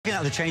Looking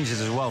at the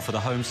changes as well for the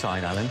home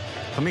side, Alan.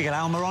 For Miguel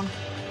Almiron,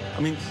 I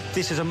mean,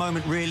 this is a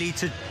moment really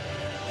to...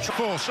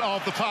 Force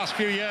of the past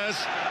few years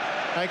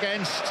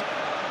against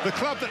the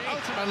club that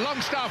ultimately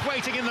Longstaff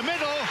waiting in the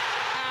middle,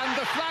 and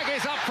the flag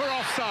is up for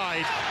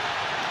offside,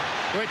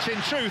 which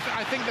in truth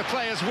I think the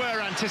players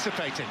were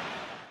anticipating.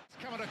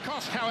 It's come at a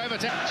cost, however,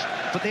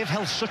 but they've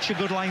held such a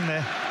good line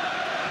there,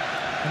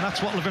 and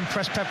that's what will have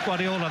impressed Pep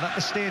Guardiola, that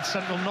the stayed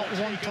central, not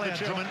one player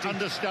dropped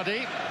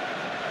understudy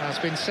has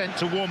been sent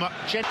to warm up.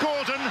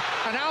 Gordon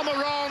and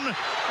Almiron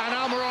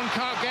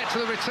can't get to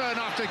the return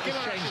after this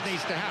change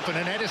needs to happen,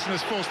 and Edison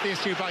has forced the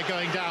issue by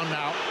going down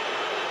now.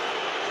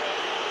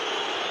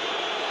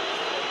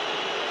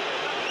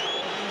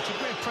 It's a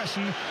great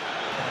pressing.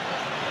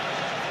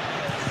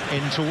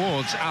 In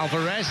towards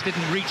Alvarez,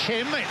 didn't reach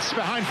him, it's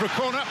behind for a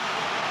corner.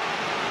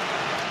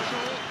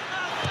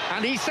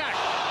 And Isak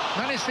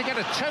managed to get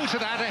a toe to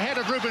that ahead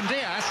of Ruben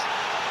Diaz.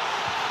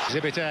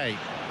 Exhibit A,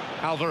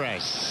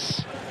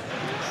 Alvarez.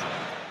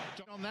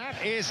 On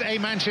that is a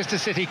Manchester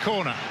City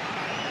corner.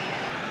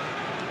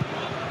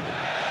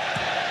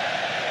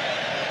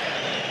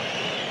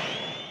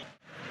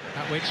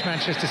 At which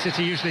Manchester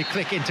City usually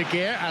click into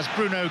gear as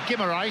Bruno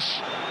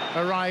Guimaraes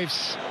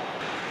arrives.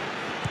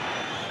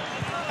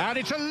 And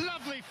it's a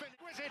lovely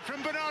finish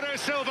from Bernardo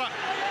Silva.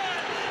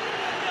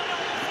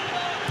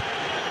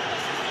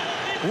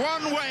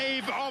 One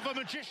wave of a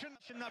magician.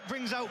 That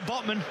brings out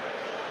Botman.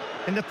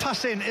 And the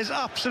pass in is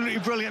absolutely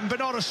brilliant.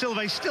 Bernardo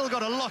Silva has still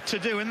got a lot to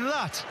do, and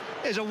that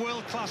is a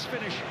world-class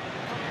finish.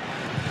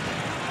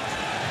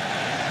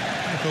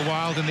 A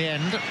wild in the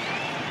end,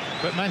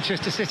 but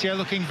Manchester City are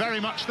looking very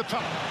much the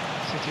part.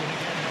 City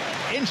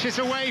again, inches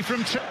away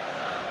from is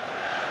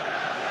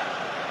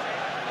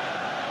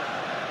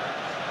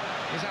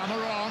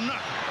Almiron.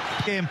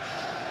 Game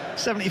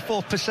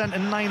 74%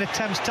 and 9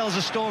 attempts tells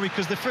a story,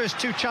 because the first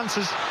 2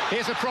 chances.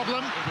 Here's a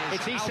problem.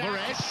 It's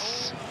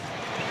Alvarez.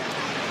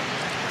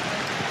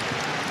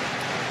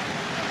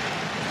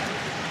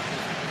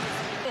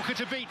 Walker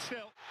to beat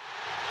still.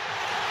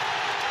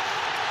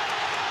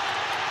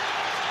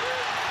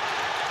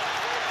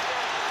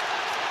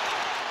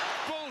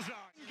 Bullseye.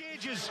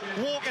 Engages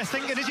Walker,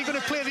 thinking, is he going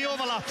to play the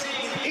overlap?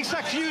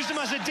 Isak's used him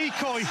as a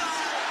decoy.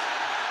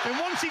 And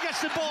once he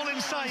gets the ball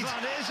inside,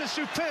 it is a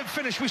superb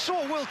finish. We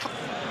saw Will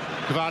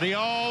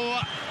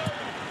Guardiola.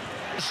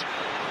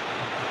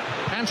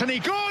 Anthony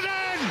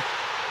Gordon!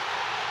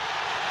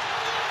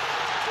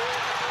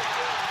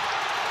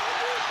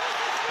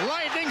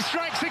 Lightning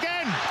strikes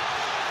again.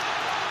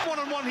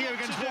 One-on-one here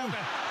against Walker.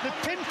 The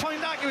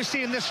pinpoint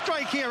accuracy in the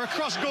strike here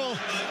across goal,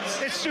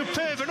 it's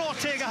superb, and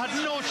Ortega had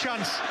no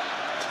chance.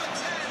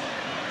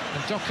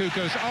 And Doku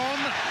goes on,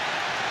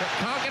 but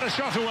can't get a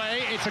shot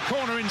away. It's a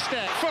corner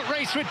instead. Foot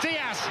race with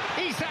Diaz.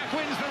 Isak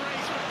wins the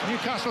race.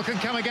 Newcastle can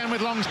come again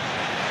with long.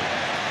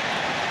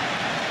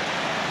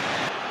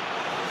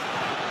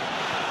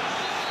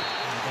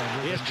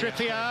 Here's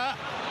Trippier.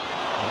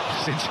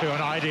 Into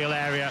an ideal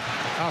area,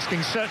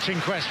 asking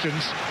searching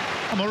questions.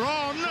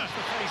 Almiron,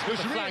 whose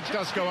flag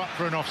does go up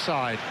for an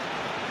offside.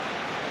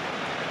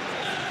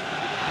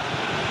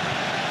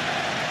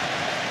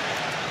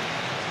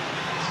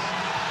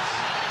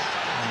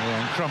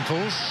 Almiron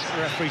crumples.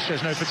 The referee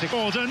shows no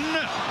particular. Gordon.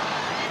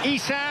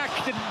 Isak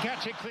didn't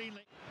catch it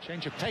cleanly.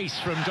 Change of pace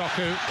from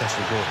Doku. That's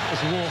the goal.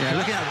 As Walker. Yeah,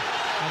 looking at it.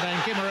 And then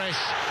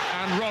Guimaraes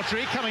and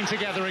Rodri coming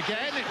together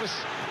again. It was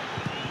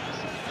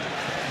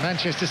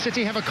Manchester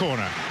City have a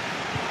corner.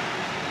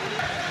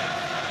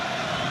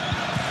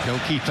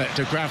 Goalkeeper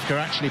Dubravka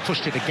actually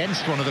pushed it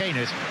against one of the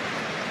gainers.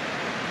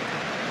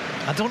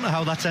 I don't know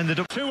how that's ended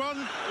up.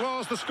 2-1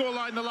 was the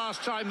scoreline the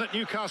last time that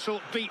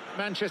Newcastle beat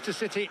Manchester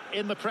City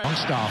in the Premier.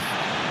 Longstaff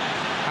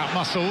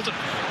outmuscled.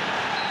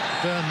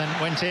 Byrne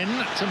then went in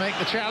to make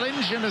the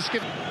challenge and has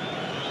given.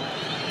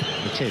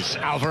 It is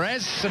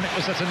Alvarez, and it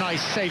was at a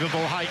nice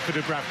savable height for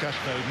Dubravka.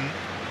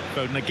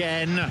 Foden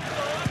again.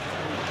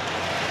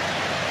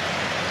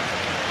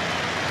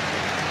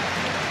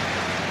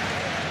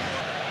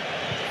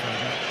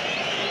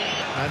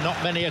 And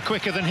not many are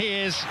quicker than he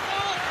is.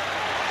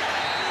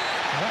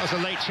 That was a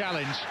late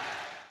challenge.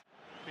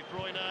 De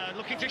Bruyne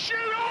looking to shoot.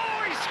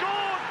 Oh, he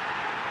scored!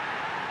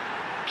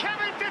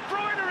 Kevin De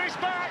Bruyne is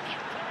back.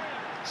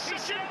 He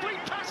simply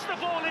passed the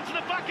ball into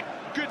the back.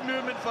 Good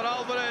movement for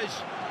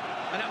Alvarez,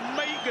 and it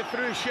might go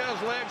through Scher's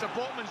legs or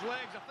Botman's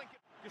legs. I think it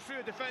goes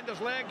through a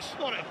defender's legs.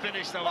 What a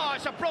finish, though. Oh,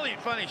 it's a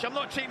brilliant finish. I'm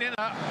not taking it.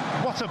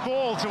 What a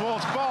ball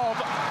towards Bob,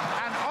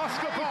 and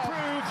Oscar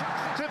proved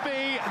to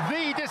be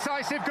the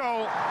decisive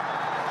goal.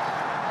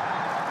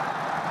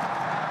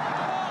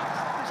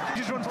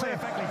 Just runs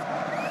perfectly.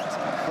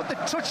 But the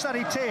touch that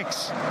he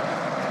takes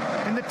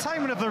in the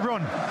timing of the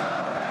run,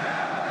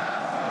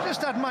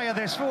 just admire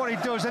this for what he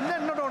does. And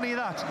then not only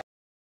that,